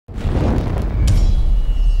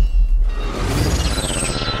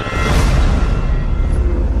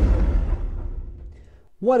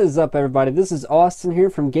What is up, everybody? This is Austin here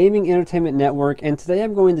from Gaming Entertainment Network, and today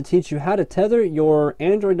I'm going to teach you how to tether your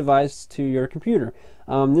Android device to your computer.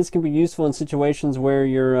 This can be useful in situations where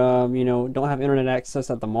you're, don't have internet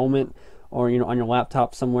access at the moment, or on your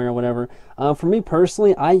laptop somewhere or whatever. For me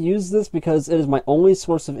personally, I use this because it is my only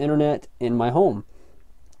source of internet in my home,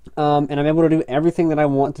 and I'm able to do everything that I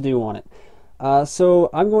want to do on it.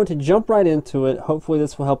 So I'm going to jump right into it. Hopefully,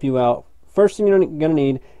 this will help you out. First thing you're going to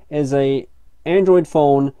need is a Android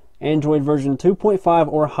phone, Android version 2.5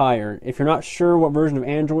 or higher. If you're not sure what version of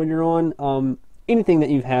Android you're on, anything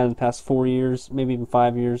that you've had in the past 4 years, maybe even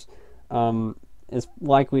 5 years, is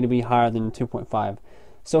likely to be higher than 2.5.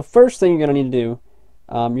 So first thing you're going to need to do,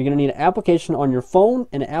 you're going to need an application on your phone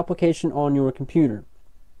and an application on your computer.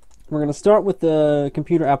 We're going to start with the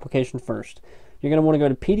computer application first. You're going to want to go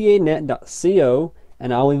to PDAnet.co,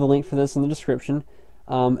 and I'll leave a link for this in the description,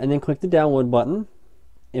 and then click the download button.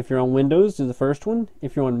 If you're on Windows, do the first one.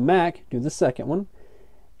 If you're on Mac, do the second one.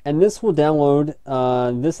 And this will download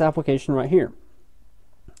this application right here.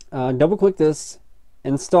 Double click this,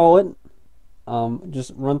 install it.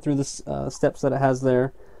 Just run through the steps that it has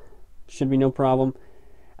there. Should be no problem.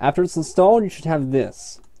 After it's installed, you should have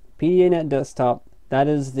this. PDAnet Desktop. That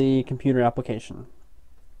is the computer application.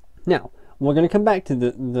 Now, we're going to come back to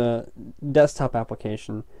the desktop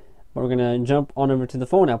application. But we're going to jump on over to the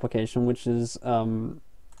phone application, which is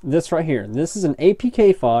this right here. This is an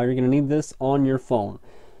APK file. You're going to need this on your phone.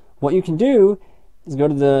 What you can do is go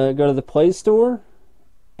to the Play Store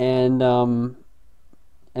and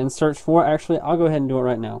search for it. Actually, I'll go ahead and do it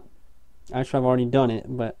right now. Actually, I've already done it,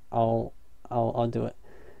 but I'll do it.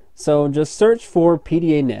 So just search for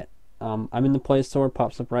PDAnet. I'm in the Play Store. It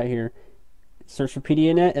pops up right here. Search for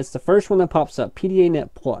PDAnet. It's the first one that pops up.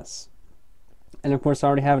 PDAnet Plus. And of course, I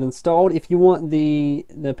already have it installed. If you want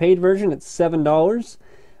the paid version, it's $7.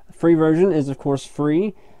 The free version is, of course,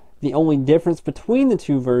 free. The only difference between the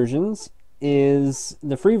two versions is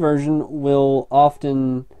the free version will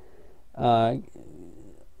often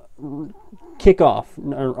kick off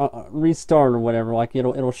or restart or whatever. Like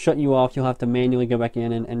it'll shut you off. You'll have to manually go back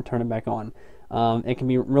in and turn it back on. It can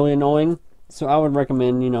be really annoying. So I would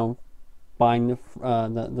recommend, buying the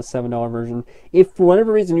 $7 version. If for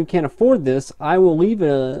whatever reason you can't afford this, I will leave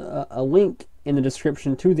a link in the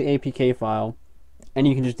description to the APK file, and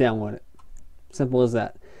you can just download it. Simple as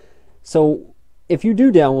that. So if you do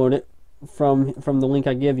download it from the link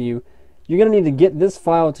I give you, you're going to need to get this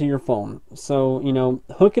file to your phone. So,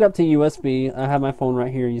 hook it up to USB. I have my phone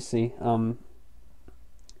right here, you see.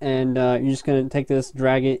 And you're just going to take this,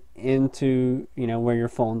 drag it into where your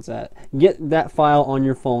phone's at. Get that file on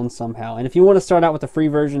your phone somehow. And if you want to start out with the free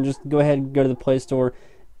version, just go ahead and go to the Play Store,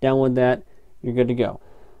 download that, you're good to go.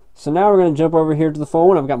 So now we're going to jump over here to the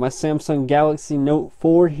phone. I've got my Samsung Galaxy Note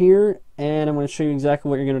 4 here, and I'm going to show you exactly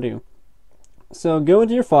what you're going to do. So go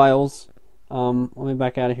into your files. Let me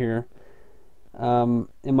back out of here.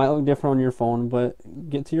 It might look different on your phone, but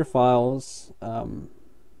get to your files. And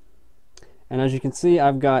as you can see,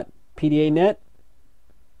 I've got PDAnet,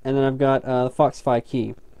 and then I've got the Foxfi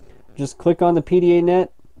key. Just click on the PDAnet,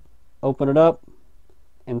 open it up,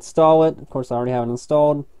 install it. Of course, I already have it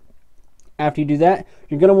installed. After you do that,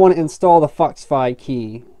 you're going to want to install the Foxfi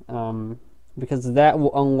key because that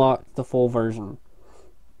will unlock the full version.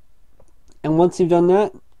 And once you've done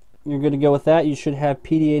that, you're good to go with that. You should have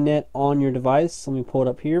PDAnet on your device. Let me pull it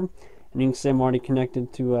up here, and you can see I'm already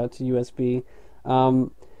connected to USB.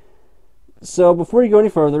 So before you go any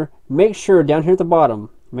further, make sure down here at the bottom,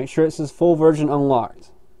 make sure it says full version unlocked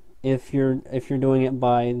if you're doing it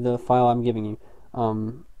by the file I'm giving you.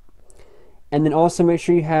 And then also make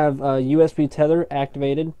sure you have USB tether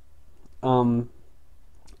activated, and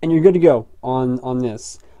you're good to go on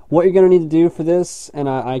this. What you're going to need to do for this, and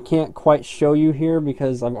I can't quite show you here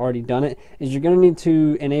because I've already done it, is you're going to need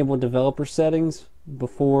to enable developer settings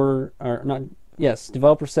before, or not, yes,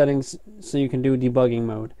 developer settings so you can do debugging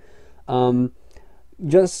mode.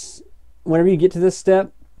 Just whenever you get to this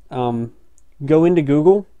step, go into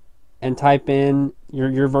Google and type in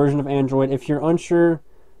your version of Android. If you're unsure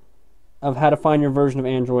of how to find your version of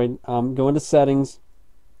Android, go into settings,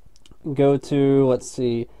 go to, let's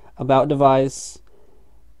see, about device,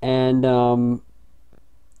 and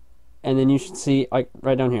then you should see, like,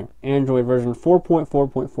 right down here, Android version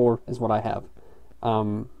 4.4.4 is what I have.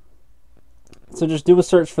 So just do a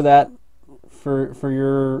search for that for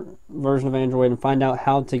your version of Android and find out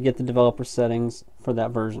how to get the developer settings for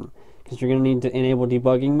that version, because you're going to need to enable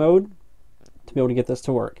debugging mode to be able to get this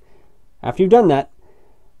to work. After you've done that,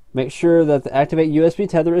 make sure that the activate USB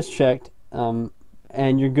tether is checked,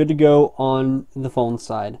 and you're good to go on the phone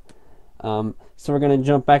side. So we're going to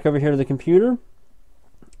jump back over here to the computer,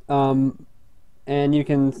 and you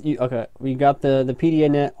can, okay, we got the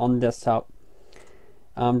PDAnet on the desktop.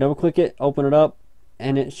 Double click it, open it up,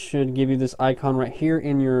 and it should give you this icon right here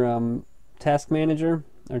in your task manager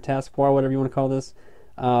or taskbar, whatever you want to call this.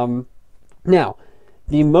 Now,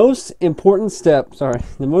 the most important step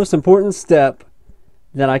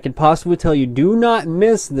that I could possibly tell you, do not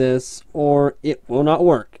miss this or it will not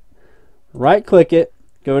work. Right click it,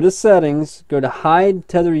 go to settings, go to hide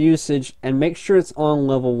tether usage, and make sure it's on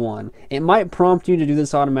level 1. It might prompt you to do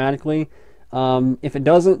this automatically. If it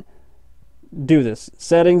doesn't, do this.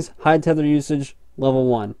 Settings, hide tether usage, level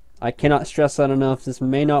 1. I cannot stress that enough. This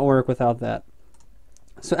may not work without that.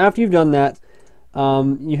 So after you've done that,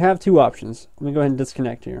 you have two options. Let me go ahead and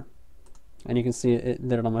disconnect here. And you can see it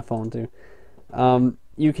did it on my phone too.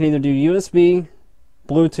 You can either do USB,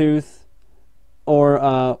 Bluetooth,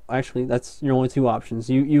 or actually that's your only two options.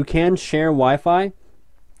 You can share Wi-Fi,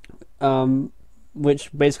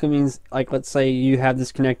 which basically means, like, let's say you have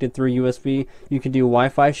this connected through USB, you could do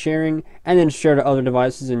Wi-Fi sharing and then share to other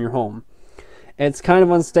devices in your home. It's kind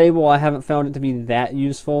of unstable. I haven't found it to be that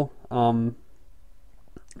useful.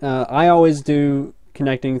 I always do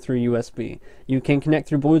connecting through USB. You can connect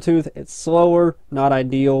through Bluetooth. It's slower, not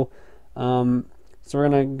ideal. So we're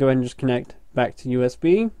going to go ahead and just connect back to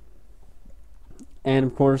USB. And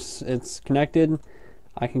of course it's connected.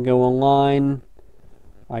 I can go online.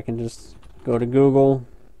 I can just go to Google.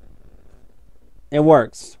 It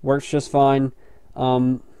works just fine.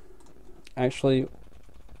 Actually,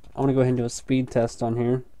 I want to go ahead and do a speed test on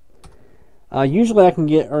here. Usually I can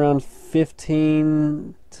get around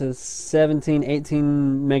 15 to 17,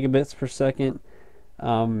 18 megabits per second.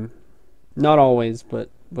 Not always, but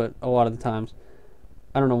a lot of the times.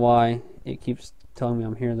 I don't know why it keeps telling me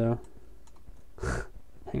I'm here though.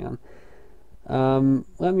 Hang on.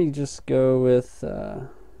 Let me just go with the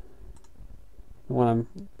one I'm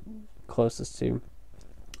closest to.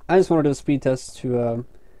 I just want to do a speed test to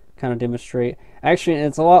kind of demonstrate. Actually,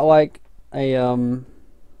 it's a lot like a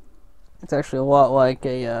it's actually a lot like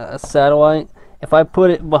a satellite. If I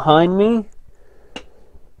put it behind me,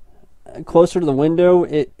 closer to the window,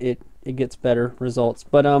 it gets better results.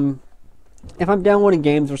 But if I'm downloading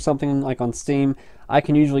games or something like on Steam, I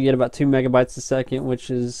can usually get about 2 megabytes a second, which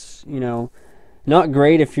is, you know, not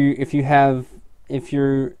great if you have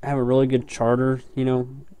a really good charter, you know,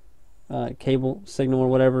 cable signal or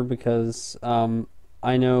whatever, because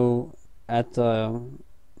I know at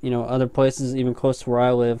you know, other places even close to where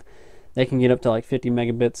I live, they can get up to like 50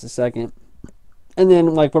 megabits a second. And then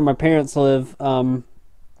like where my parents live,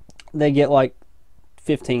 they get like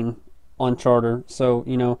 15 on charter. So,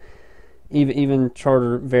 you know, even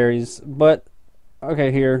charter varies. But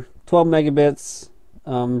okay, here 12 megabits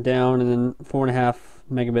down, and then 4.5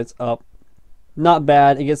 megabits up. Not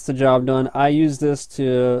bad. It gets the job done. I use this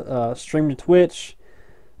to stream to Twitch,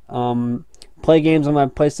 play games on my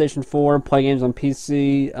PlayStation 4, play games on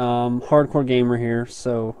PC. Hardcore gamer here,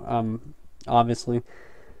 so obviously,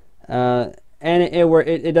 and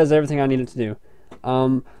it does everything I need it to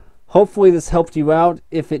do. Hopefully this helped you out.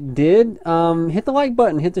 If it did, hit the like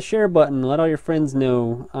button, hit the share button, let all your friends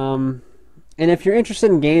know. And if you're interested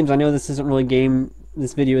in games, I know this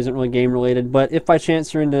video isn't really game related, but if by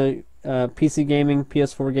chance you're into PC gaming,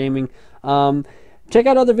 PS4 gaming, check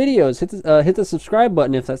out other videos. Hit the subscribe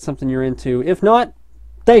button if that's something you're into. If not,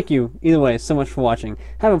 thank you either way so much for watching.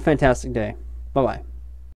 Have a fantastic day. Bye bye.